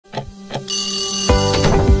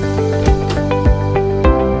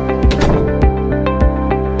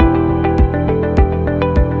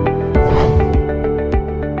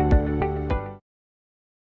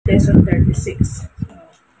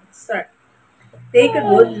Take a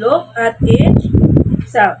good look at each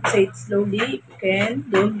sound. Say it slowly if you can.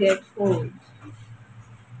 Don't get fooled.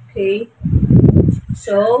 Okay.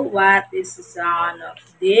 So, what is the sound of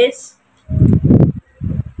this?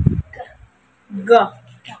 G.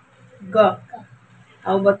 G.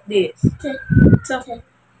 How about this? T.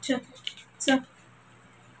 T. T.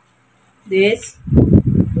 This.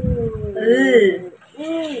 L.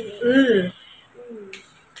 L.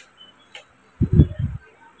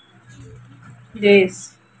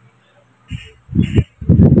 This.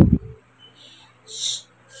 Sh.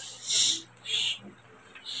 Sh.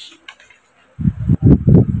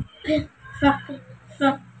 F.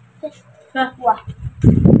 F. F.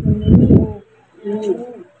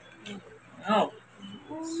 Ooh. Oh.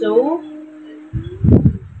 So,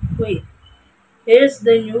 wait. Here's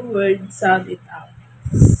the new word. Sound it out.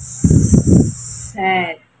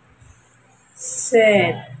 Sad.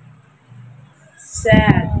 Sad.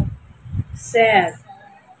 Sad. Sad.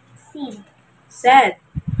 Sad.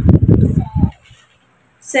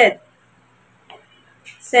 Sad.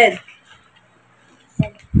 Sad.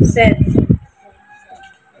 Sad.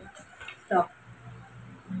 So,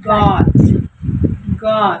 God.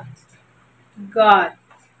 God. God.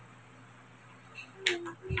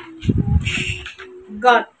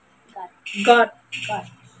 God. God.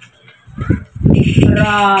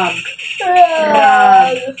 Rag.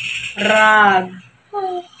 Rag. Rag.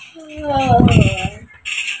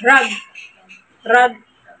 Rag. Rag.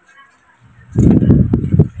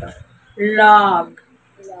 Log.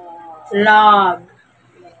 Log.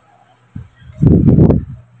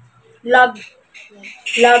 Log.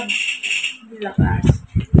 Log. Lakas.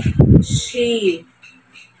 She.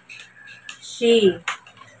 She.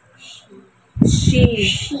 She.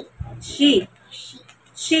 She.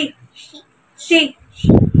 She. She.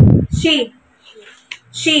 She.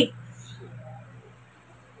 She.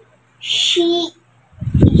 She.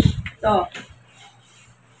 To.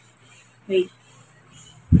 Wait.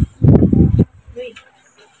 Wait.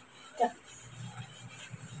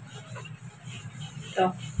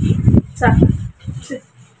 To. Sa. T.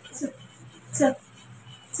 T. T. T.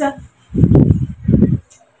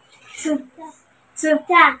 T. T.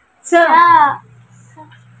 T.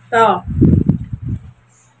 To.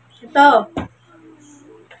 Ito.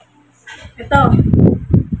 Ito.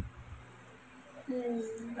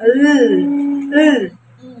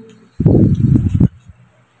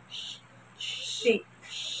 She.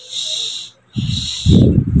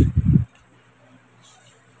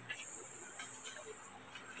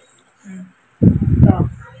 To.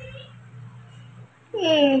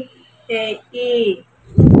 E. E.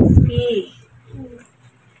 P.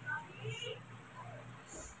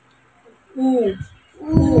 U.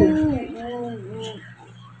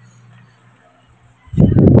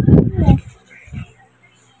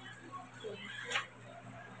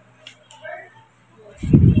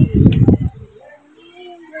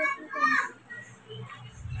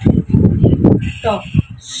 To.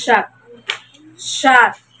 Shut.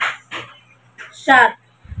 Shut. Shut.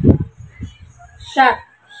 Shut.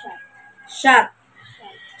 Shut.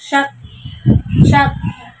 Shut. Shut.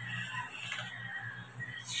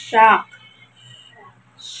 Shock.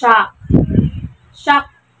 Shock. Shock.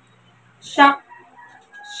 Shock.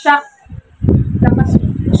 Shock. Lakas.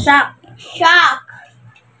 Shock. Shock.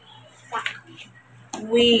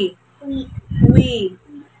 We. We. We.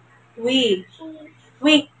 We.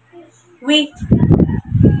 We. We.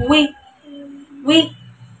 We. We.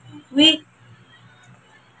 We.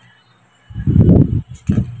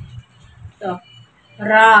 To.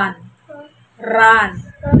 Run. Run.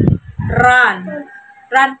 Run.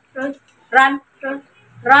 Run. Run. Run.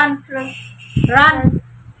 Run. Run.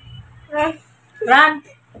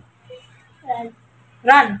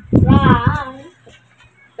 Run. Run.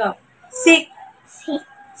 To. Sick. Sick.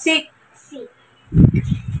 Sick. Sick.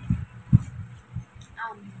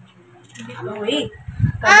 Wait.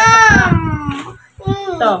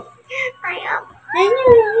 To.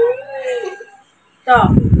 To.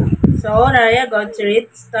 So, now you're going to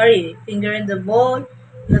read story. Finger in the bowl,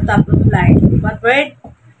 the top of line. What word?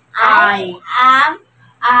 I am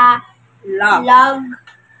a Log. log.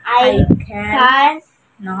 I can can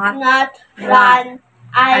not not run.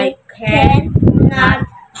 I I can cannot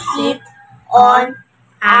sit on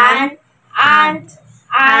an ant.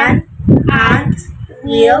 An ant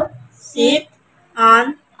will sit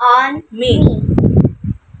on on me. me.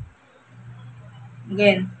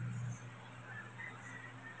 Again.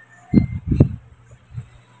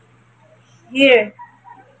 Here.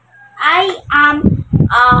 I am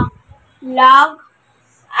a log.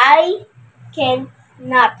 I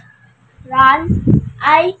cannot run.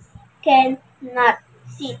 I cannot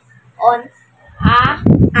sit on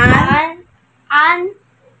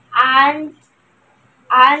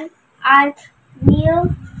An ant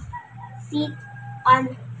will sit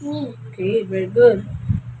on me. Okay, very good.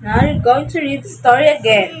 Now you're going to read the story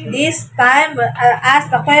again. This time, I'll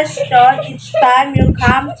ask the question each time you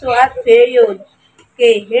come to a period.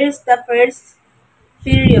 Okay, here's the first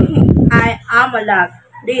period. I am a log.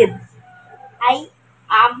 Read. I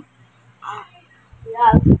am a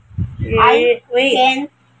log. I Wait.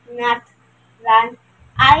 cannot run.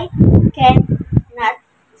 I cannot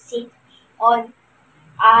sit on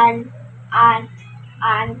an ant.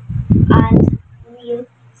 An ant will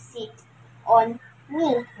sit on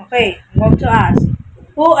me. Okay, I'm going to ask.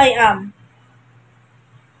 Who I am?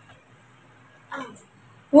 Um,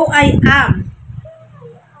 Who I am?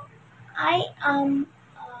 I am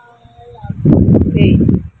a log. Okay.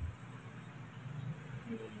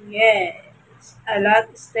 Yes, a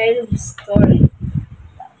log is telling the story.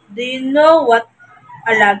 Do you know what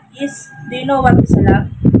a log is? Do you know what is a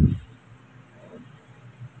log?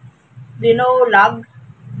 Do you know log?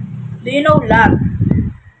 Do you know log?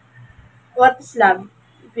 What is log?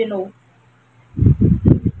 If you know.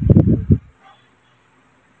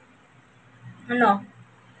 Ano?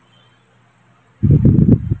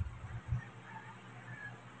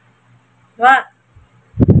 What?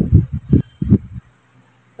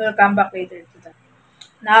 We'll come back later to that.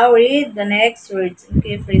 Now read the next words.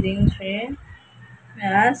 Okay, reading screen.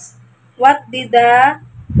 Yes. What did the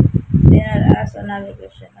then I'll ask another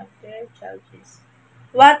question after child please.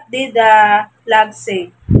 What did the log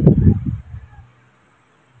say?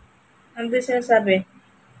 Ano ba sinasabi?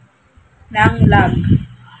 Ng log.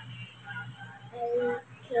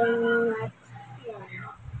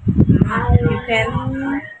 I cannot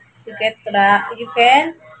run. You can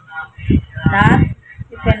not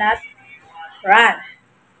you cannot run.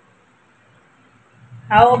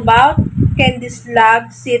 How about can this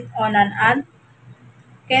log sit on an ant?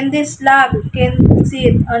 Can this log can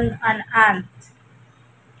sit on an ant?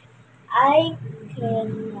 I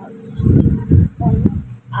cannot sit on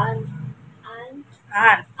an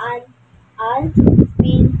Ant. ant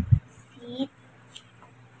will sit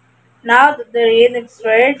Now the read next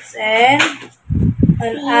words and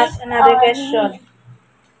ask another on question.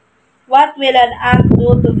 What will an ant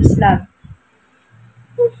do to this log?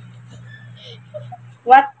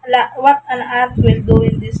 What an ant will do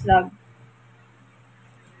in this log?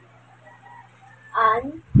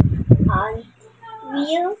 an ant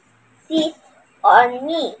will sit on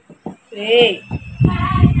me. Okay,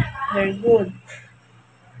 very good.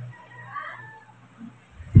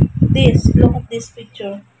 Look at this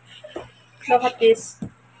picture. Look at this.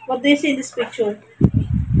 What do you see in this picture?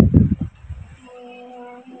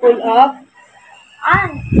 Full of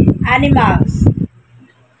Ant. animals.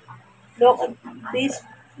 Look at this.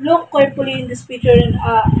 Look carefully in this picture and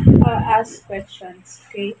ask questions.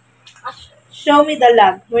 Okay. Show me the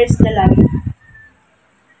log. Where's the log?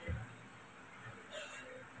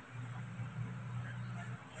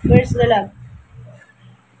 Where's the log?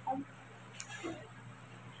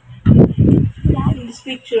 In this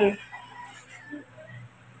picture.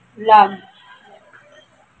 Log.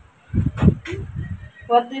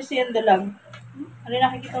 What do you see in the log? Ano yung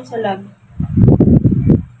nakikita mo sa log?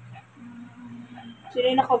 Sino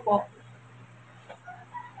yung nakaupo?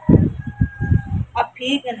 A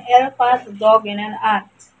pig, an elephant, a dog, and an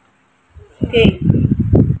ant. Okay.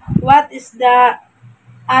 What is the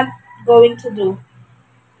ant going to do?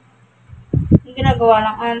 Yung ginagawa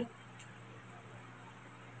ng ant.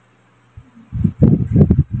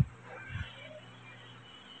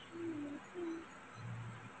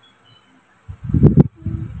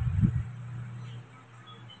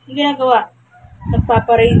 Yung ginagawa.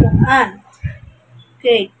 Nagpaparade ng ant.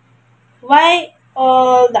 Okay. Why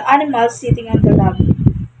all the animals sitting on the log?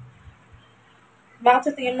 Bakit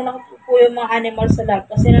sa tingin mo nakupo yung mga animals sa log?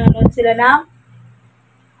 Kasi nanonood sila ng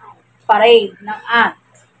parade ng ant.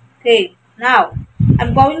 Okay. Now,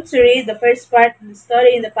 I'm going to read the first part of the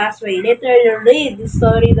story in the fast way. Later, you'll read the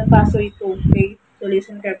story in the fast way too. Okay? So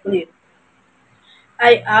listen carefully.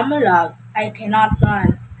 I am a log. I cannot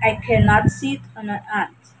run. I cannot sit on an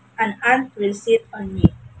ant. An ant will sit on me.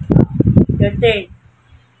 Your turn.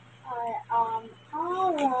 I am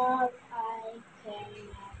a log. I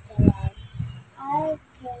cannot run. I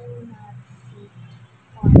cannot sit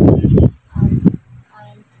on ant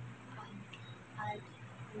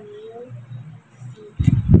will sit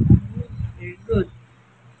on me. Very good.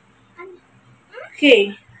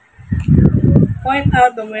 Okay. Point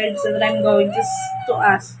out the words that I'm going to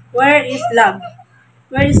ask. Where is log?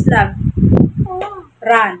 Where is log?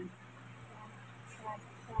 Run.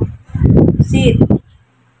 Sit.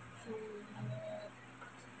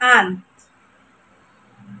 Ant.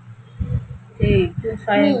 Okay, you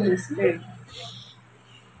find Me. this third.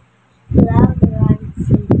 Love runs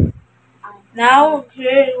in. Now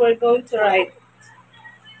here we're going to write.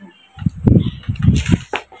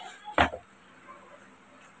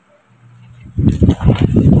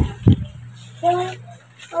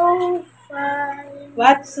 Oh, fine.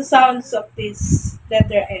 What's the sounds of this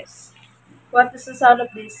letter S? What is the sound of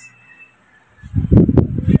this?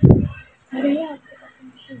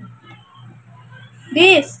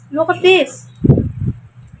 This. Look at this.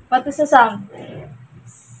 What is the sound?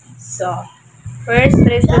 So, first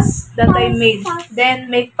trace this that I made. Then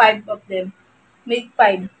make 5 of them. Make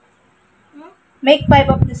 5. Make 5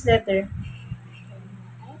 of this letter.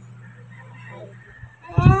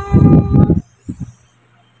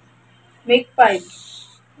 Make 5.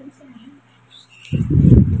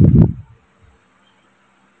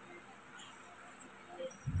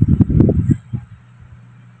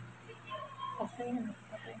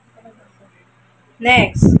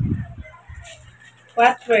 Next.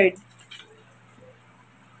 What word?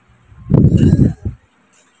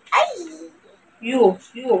 You.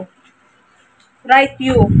 Write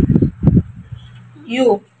you.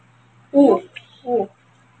 You. U. U.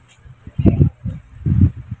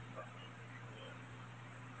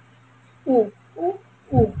 U.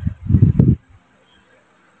 U.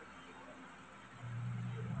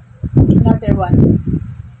 Another one.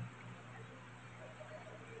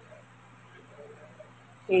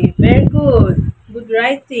 Okay, very good. Good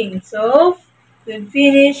writing. So, we'll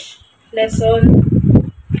finish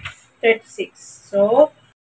lesson 36. So,